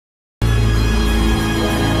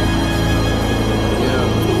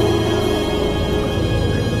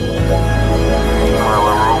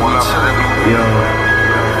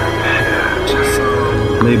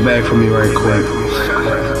Lay back for me right quick.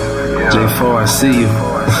 J4, I see you.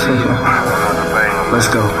 Let's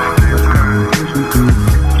go.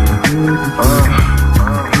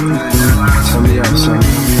 Turn me up, son.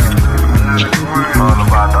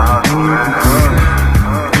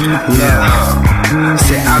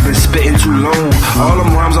 Said I've been spitting too long. All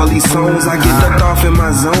them rhymes, all these songs, I get ducked off in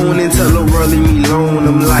my zone and tell the world leave me alone.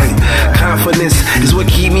 I'm like, confidence is what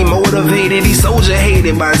keep me motivated. These soldiers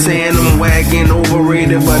hated by saying I'm whack and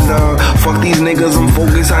overrated, but fuck these niggas, I'm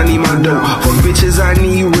focused, I need my dough. Fuck bitches, I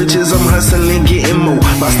need riches, I'm hustling, getting more.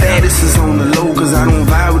 My status is on the low, cause I don't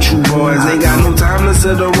vibe with you boys. Ain't got no time to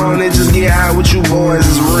sit around and just get high with you boys.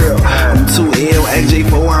 It's real, I'm too ill. At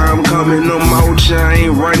J4, I'm coming, I'm out, I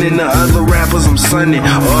ain't running. The other rappers, I'm sunning.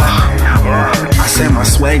 I said my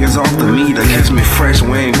swag is off the meter. Catch me fresh,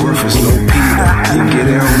 Wayne Griffiths, no Peter. You get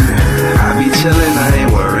it on me. I be chillin', I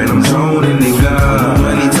ain't worried, I'm zoning, nigga.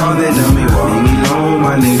 Money talk, that dummy, leave me alone,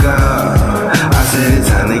 my nigga. I said it's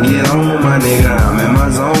time to get on, my nigga. I'm in my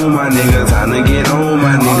zone, my nigga. Time to get on,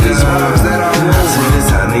 my nigga. All these rhymes that I wrote, I said it's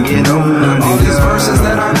time to get on, my nigga. All these verses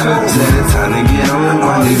that I quote, I said it's time to get on,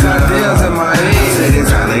 my nigga. All these ideas in my head, I said it's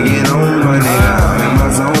time to get on, my nigga. I'm in my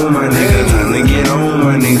zone, my nigga. Time to get on,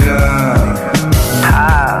 my nigga.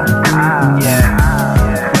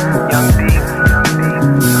 Young B,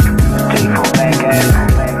 J4 back at it.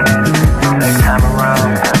 Next time around,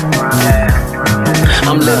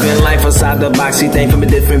 I'm living life outside the box, see things from a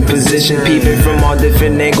different position. Peeping from all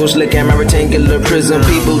different angles, look at my rectangular prism.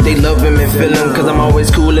 People, they love him and feel him, cause I'm always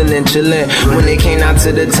coolin' and chillin'. When it came out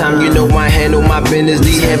to the time, you know I handle my business.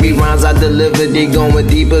 These heavy rhymes I deliver, they going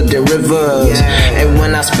deeper than rivers. And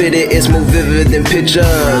when I spit it, it's more vivid than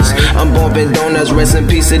pictures. I'm bumping donuts, rest in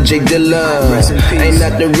peace to Jake Dilla. Ain't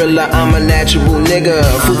nothing realer, I'm a natural nigga.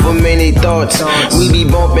 Food for many thoughts, we be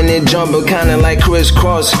bumping and jumping, kinda like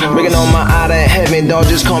crisscross. Breaking on my out of heaven, dog,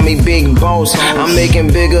 just call me Big Boss. I'm making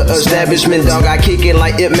bigger establishment, dog. I kick it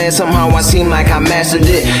like it, man. Somehow I seem like I mastered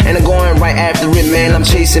it, and I'm going right after it, man. I'm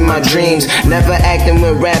chasing my dreams, never acting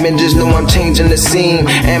when rapping. Just know I'm changing the scene,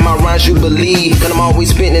 and my rhymes you believe, cause I'm always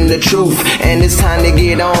spitting the truth. And it's time to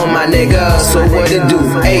get on, my nigga. So what it do?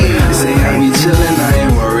 Hey, say I be chillin', I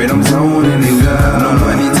ain't worried, I'm zoning, nigga. No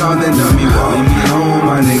money talk, then dummy, leave me alone,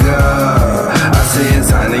 my nigga. I say it's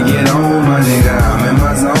time to get on, my nigga. I'm in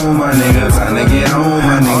my zone, my nigga. Time to get on,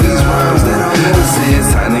 my nigga. All these rhymes that I wrote, I say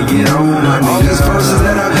it's time to get on, my nigga. All these verses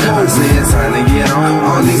that I quote, I say it's time to get on.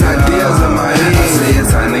 All these ideas in my head, I say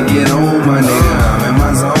it's time to get on, my nigga. I'm in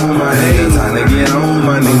my zone, my nigga. Time to get on,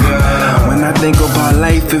 my nigga. When I think about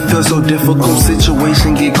life, it feels so difficult.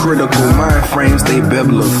 Situation get critical, mind frame stay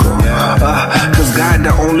biblical. Cause God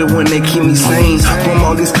the only one that keep me sane. From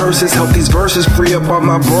all these curses, help these verses free up all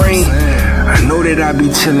my brain. I know that I be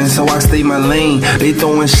chillin', so I stay my lane. They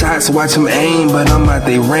throwing shots, watch them aim, but I'm out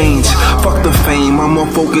they range. Fuck the fame, I'm more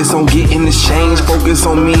focused on getting this change. Focus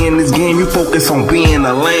on me in this game, you focus on being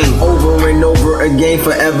a lane. Over and over again,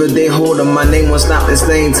 forever they holdin' my name. Won't stop this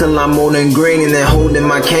thing till I'm old and green and then holding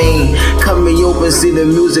my cane. Cut me open, see the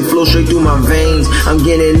music flow straight through my veins. I'm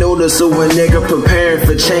getting older, so a nigga preparing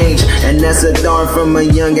for change. And that's a thought from a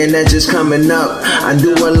youngin' that's just coming up. I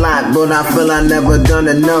do a lot, but I feel I never done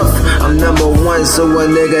enough. I'm number one, so a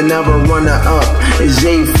nigga never runner up. It's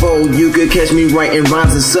J4, you could catch me writing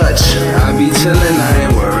rhymes and such. I be chillin', I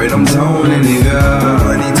ain't worried, I'm zoning, nigga.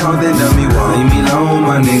 Money talk, then dummy, leave me alone,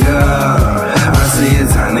 my nigga. I say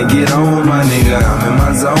it's time to get on, my nigga. I'm in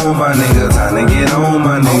my zone, my nigga. Time to get on,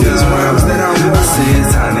 my nigga. All these rhymes that I wrote, I say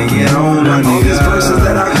it's time to get on, my nigga. All these verses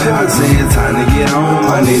that I quote, I say it's time to get on,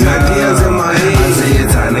 my nigga. All these ideas in my head, I say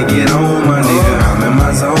it's time to get on, my nigga. I'm in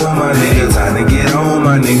my zone, my nigga. Time to get on,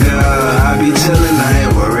 my nigga. I be chillin', I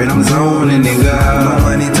ain't worried, I'm zoning, nigga. My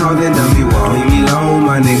money talk, then dummy, leave me alone,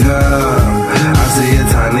 my nigga. I say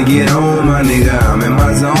it's time to get on, my nigga. I'm in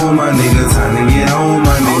my zone, my nigga. Time to get on,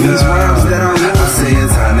 my nigga. All these rhymes that I wrote, I say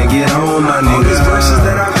it's time to get on, my nigga. All these verses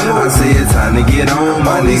that I quote, I say it's time to get on,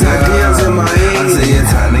 my nigga. All these ideas in my head, I say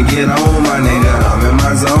it's time to get on, my nigga.